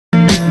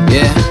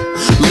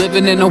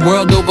Living in a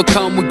world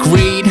overcome with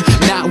greed.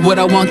 Not what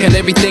I want, got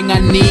everything I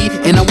need.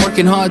 And I'm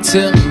working hard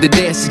till the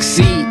day I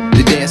succeed.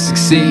 The day I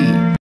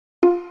succeed.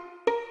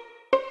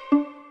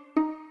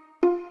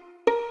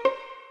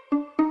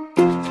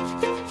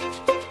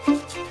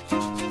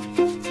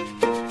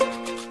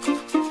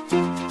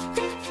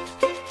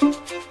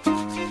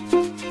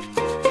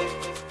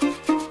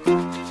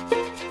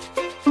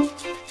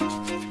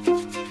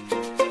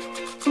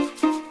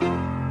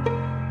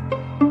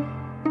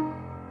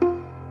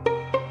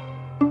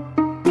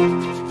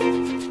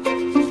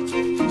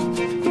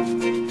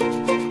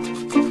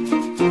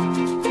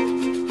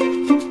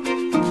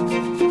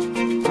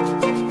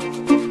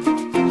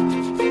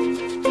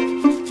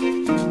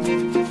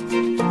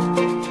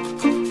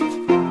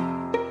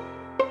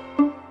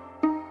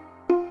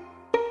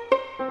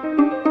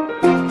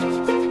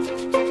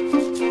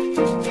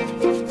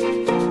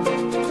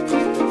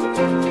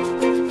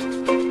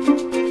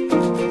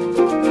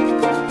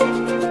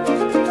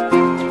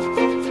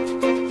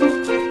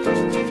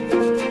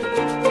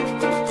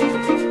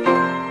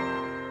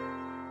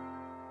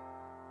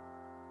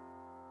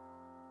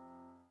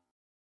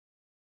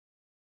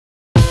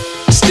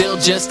 Still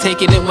just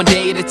taking it one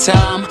day at a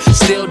time.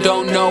 Still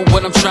don't know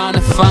what I'm trying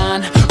to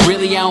find.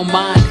 Really I don't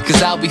mind,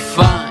 cause I'll be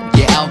fine.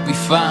 Yeah, I'll be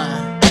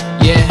fine.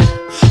 Yeah,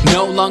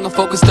 no longer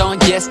focused on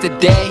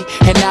yesterday.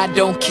 And I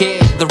don't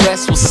care, the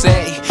rest will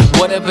say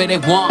whatever they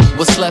want,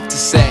 what's left to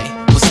say.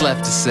 What's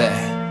left to say.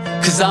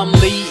 Cause I'm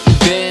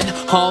leaving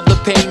all the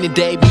pain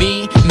today,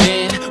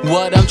 meaning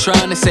what I'm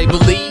trying to say.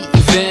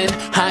 Believing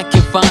I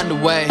can find a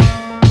way.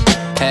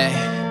 Hey,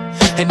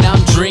 and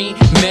I'm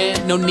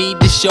dreaming, no need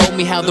to show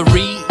me how the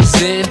reason.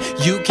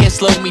 You can't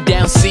slow me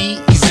down,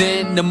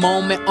 season the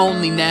moment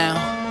only now.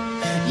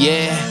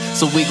 Yeah,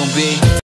 so we gon' be